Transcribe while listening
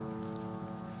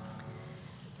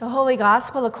The Holy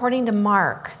Gospel according to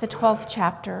Mark, the 12th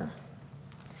chapter.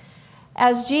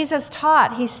 As Jesus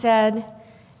taught, he said,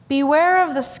 "Beware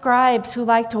of the scribes who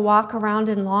like to walk around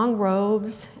in long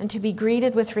robes and to be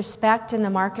greeted with respect in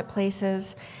the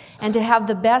marketplaces and to have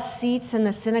the best seats in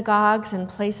the synagogues and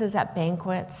places at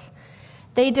banquets.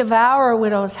 They devour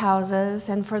widows' houses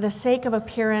and for the sake of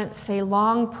appearance say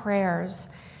long prayers.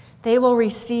 They will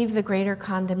receive the greater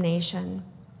condemnation."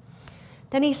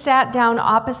 Then he sat down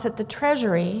opposite the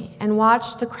treasury and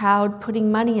watched the crowd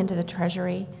putting money into the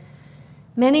treasury.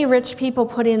 Many rich people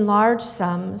put in large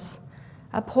sums.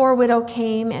 A poor widow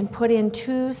came and put in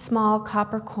 2 small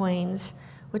copper coins,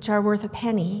 which are worth a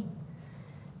penny.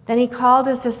 Then he called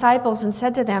his disciples and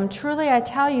said to them, "Truly I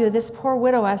tell you, this poor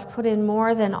widow has put in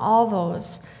more than all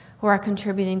those who are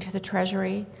contributing to the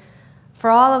treasury. For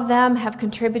all of them have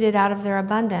contributed out of their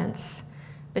abundance,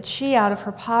 but she out of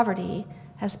her poverty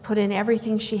has put in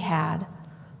everything she had,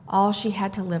 all she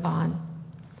had to live on."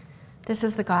 This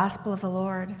is the gospel of the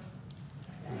Lord.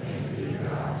 Thanks be to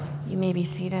God. You may be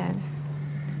seated.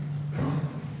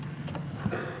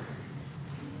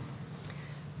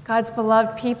 God's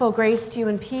beloved people, grace to you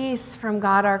and peace from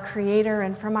God our Creator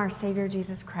and from our Savior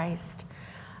Jesus Christ.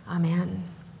 Amen.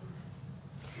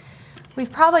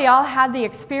 We've probably all had the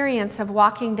experience of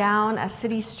walking down a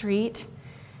city street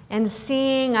and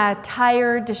seeing a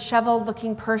tired,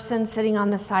 disheveled-looking person sitting on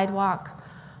the sidewalk,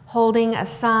 holding a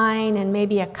sign and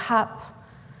maybe a cup.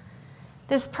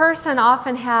 This person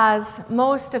often has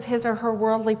most of his or her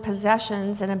worldly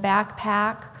possessions in a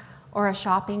backpack or a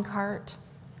shopping cart.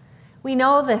 We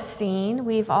know this scene.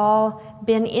 We've all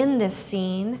been in this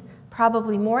scene,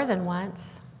 probably more than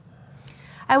once.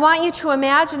 I want you to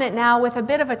imagine it now with a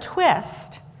bit of a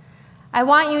twist. I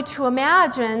want you to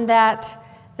imagine that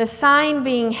the sign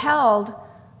being held,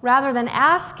 rather than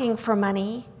asking for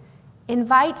money,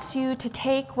 invites you to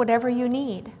take whatever you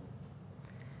need.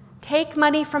 Take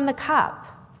money from the cup.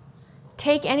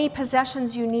 Take any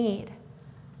possessions you need.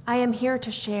 I am here to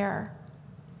share.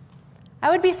 I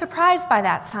would be surprised by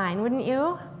that sign, wouldn't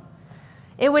you?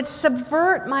 It would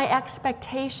subvert my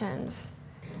expectations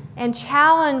and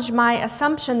challenge my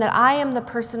assumption that I am the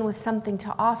person with something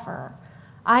to offer.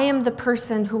 I am the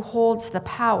person who holds the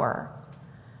power.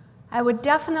 I would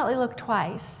definitely look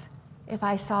twice if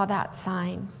I saw that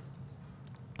sign.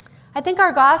 I think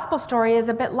our gospel story is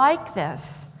a bit like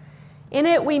this. In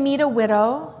it, we meet a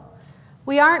widow.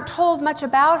 We aren't told much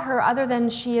about her other than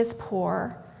she is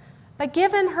poor. But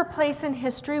given her place in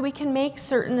history, we can make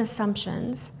certain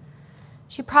assumptions.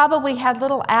 She probably had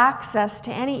little access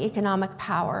to any economic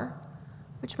power,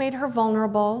 which made her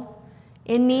vulnerable,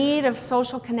 in need of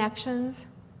social connections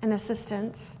and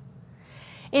assistance.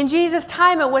 In Jesus'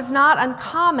 time, it was not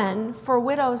uncommon for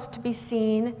widows to be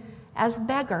seen as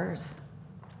beggars.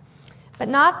 But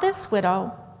not this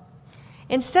widow.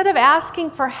 Instead of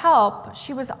asking for help,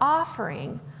 she was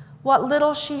offering what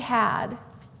little she had.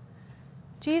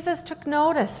 Jesus took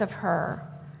notice of her,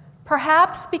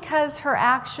 perhaps because her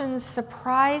actions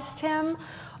surprised him,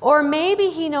 or maybe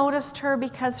he noticed her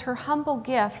because her humble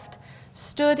gift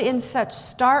stood in such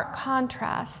stark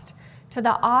contrast to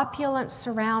the opulent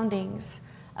surroundings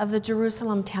of the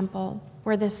Jerusalem temple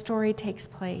where this story takes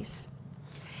place.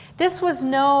 This was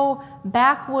no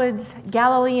backwoods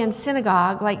Galilean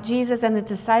synagogue like Jesus and the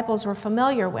disciples were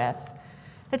familiar with.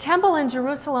 The temple in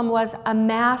Jerusalem was a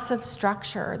massive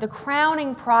structure, the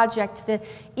crowning project, the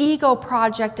ego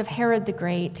project of Herod the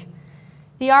Great.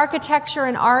 The architecture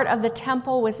and art of the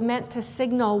temple was meant to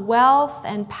signal wealth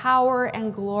and power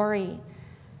and glory,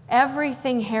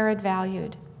 everything Herod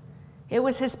valued. It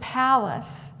was his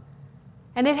palace,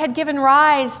 and it had given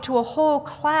rise to a whole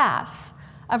class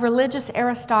of religious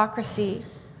aristocracy.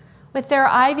 With their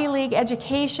Ivy League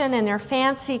education and their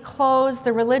fancy clothes,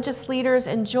 the religious leaders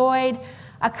enjoyed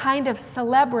a kind of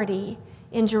celebrity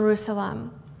in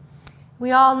Jerusalem.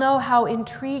 We all know how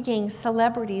intriguing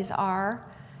celebrities are,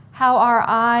 how our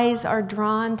eyes are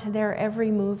drawn to their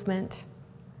every movement.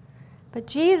 But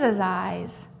Jesus'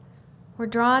 eyes were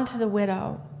drawn to the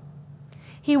widow.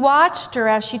 He watched her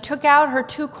as she took out her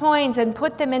 2 coins and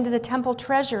put them into the temple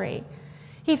treasury.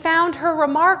 He found her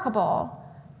remarkable.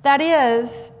 That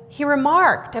is, he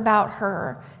remarked about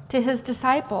her to his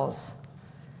disciples.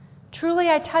 "Truly,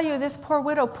 I tell you, this poor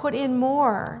widow put in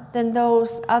more than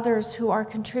those others who are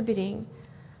contributing,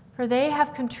 for they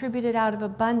have contributed out of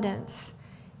abundance,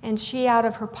 and she out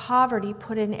of her poverty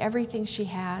put in everything she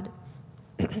had."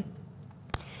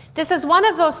 This is one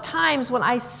of those times when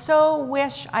I so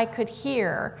wish I could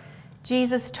hear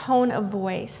Jesus' tone of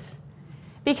voice,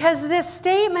 because this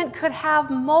statement could have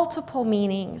multiple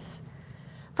meanings.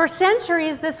 For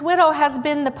centuries, this widow has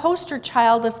been the poster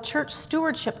child of church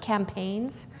stewardship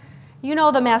campaigns. You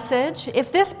know the message.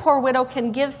 If this poor widow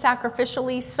can give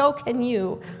sacrificially, so can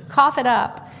you. Cough it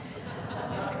up.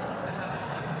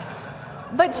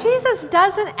 But Jesus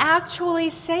doesn't actually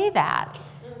say that.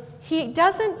 He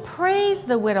doesn't praise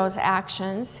the widow's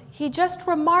actions. He just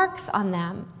remarks on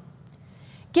them.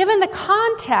 Given the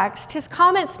context, his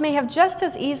comments may have just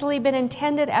as easily been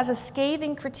intended as a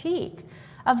scathing critique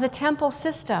of the temple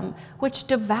system, which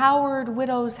devoured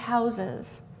widows'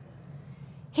 houses.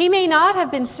 He may not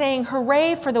have been saying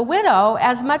hooray for the widow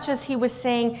as much as he was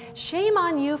saying, shame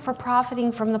on you for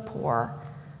profiting from the poor.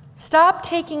 Stop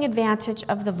taking advantage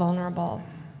of the vulnerable.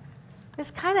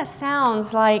 This kind of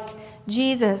sounds like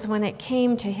Jesus when it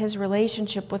came to his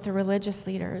relationship with the religious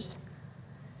leaders.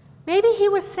 Maybe he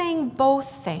was saying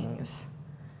both things.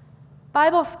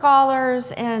 Bible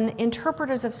scholars and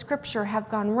interpreters of Scripture have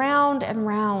gone round and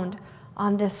round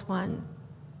on this one.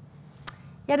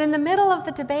 Yet in the middle of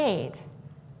the debate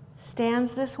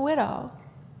stands this widow.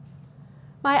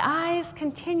 My eyes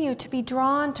continue to be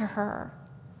drawn to her.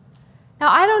 Now,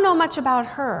 I don't know much about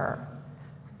her,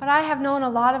 but I have known a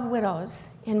lot of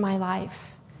widows in my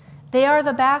life. They are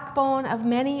the backbone of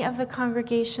many of the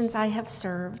congregations I have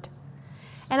served.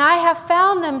 And I have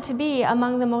found them to be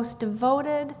among the most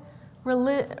devoted,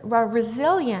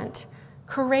 resilient,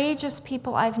 courageous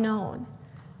people I've known.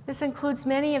 This includes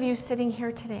many of you sitting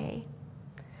here today.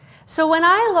 So when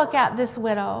I look at this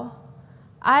widow,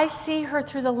 I see her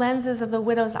through the lenses of the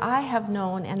widows I have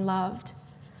known and loved.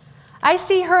 I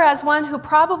see her as one who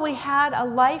probably had a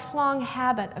lifelong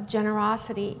habit of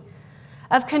generosity,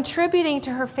 of contributing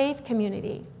to her faith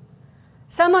community,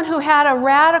 someone who had a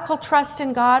radical trust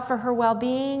in God for her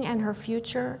well-being and her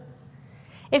future.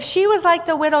 If she was like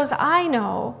the widows I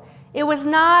know, it was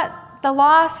not the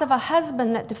loss of a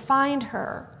husband that defined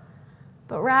her,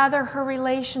 but rather her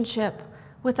relationship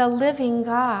with a living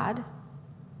God.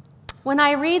 When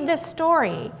I read this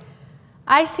story,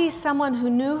 I see someone who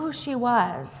knew who she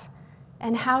was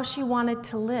and how she wanted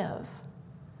to live.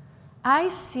 I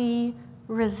see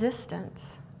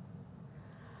resistance.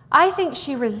 I think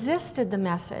she resisted the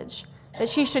message that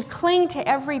she should cling to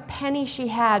every penny she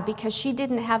had because she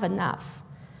didn't have enough.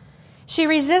 She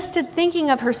resisted thinking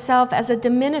of herself as a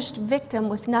diminished victim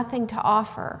with nothing to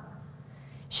offer.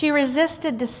 She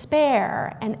resisted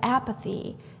despair and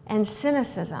apathy and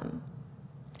cynicism.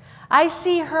 I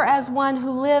see her as one who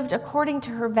lived according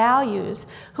to her values,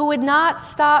 who would not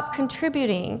stop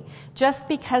contributing just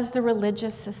because the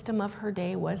religious system of her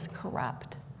day was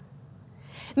corrupt.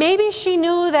 Maybe she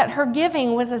knew that her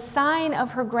giving was a sign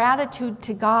of her gratitude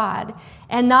to God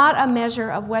and not a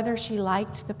measure of whether she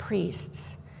liked the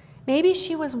priests. Maybe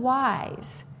she was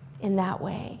wise in that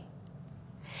way.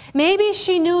 Maybe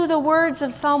she knew the words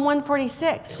of Psalm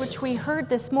 146, which we heard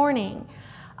this morning.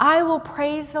 I will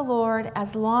praise the Lord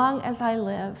as long as I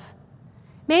live.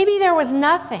 Maybe there was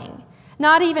nothing,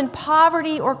 not even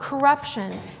poverty or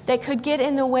corruption, that could get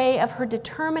in the way of her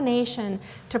determination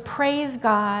to praise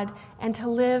God and to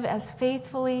live as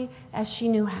faithfully as she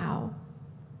knew how.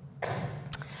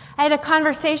 I had a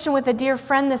conversation with a dear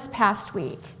friend this past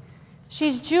week.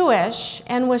 She's Jewish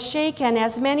and was shaken,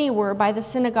 as many were, by the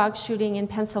synagogue shooting in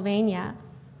Pennsylvania.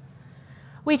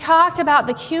 We talked about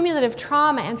the cumulative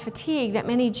trauma and fatigue that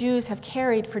many Jews have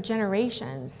carried for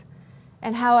generations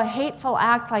and how a hateful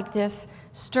act like this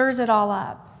stirs it all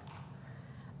up.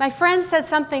 My friend said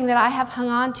something that I have hung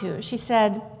on to. She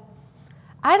said,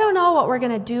 I don't know what we're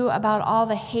going to do about all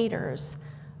the haters,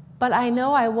 but I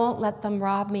know I won't let them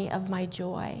rob me of my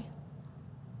joy.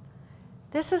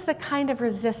 This is the kind of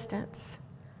resistance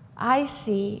I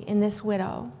see in this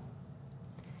widow.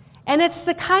 And it's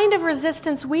the kind of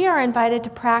resistance we are invited to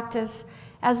practice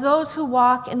as those who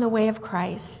walk in the way of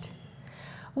Christ.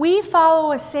 We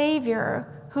follow a Savior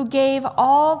who gave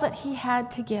all that he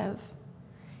had to give.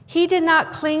 He did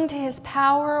not cling to his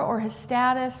power or his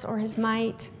status or his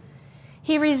might.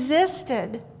 He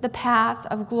resisted the path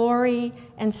of glory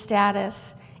and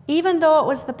status, even though it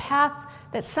was the path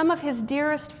that some of his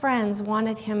dearest friends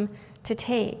wanted him to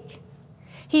take.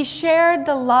 He shared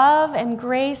the love and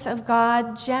grace of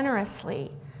God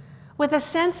generously, with a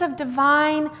sense of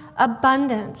divine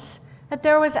abundance, that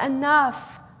there was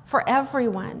enough for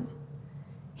everyone.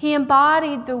 He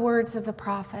embodied the words of the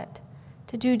prophet,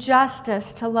 to do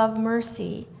justice, to love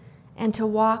mercy, and to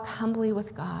walk humbly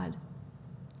with God.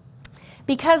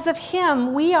 Because of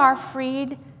him, we are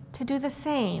freed to do the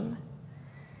same.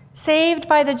 Saved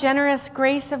by the generous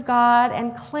grace of God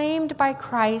and claimed by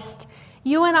Christ,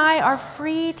 you and I are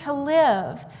free to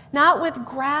live, not with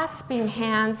grasping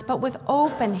hands, but with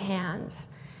open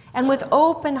hands and with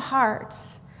open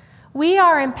hearts, We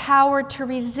are empowered to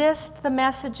resist the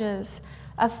messages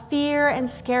of fear and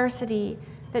scarcity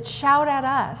that shout at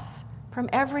us from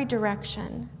every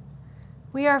direction.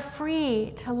 We are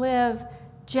free to live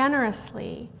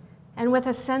generously and with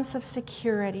a sense of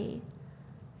security,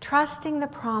 trusting the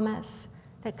promise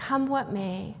that come what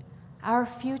may, our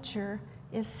future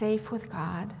is safe with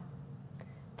God.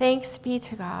 Thanks be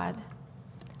to God.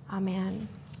 Amen.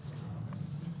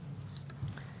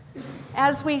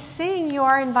 As we sing, you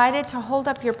are invited to hold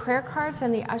up your prayer cards,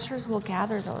 and the ushers will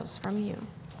gather those from you.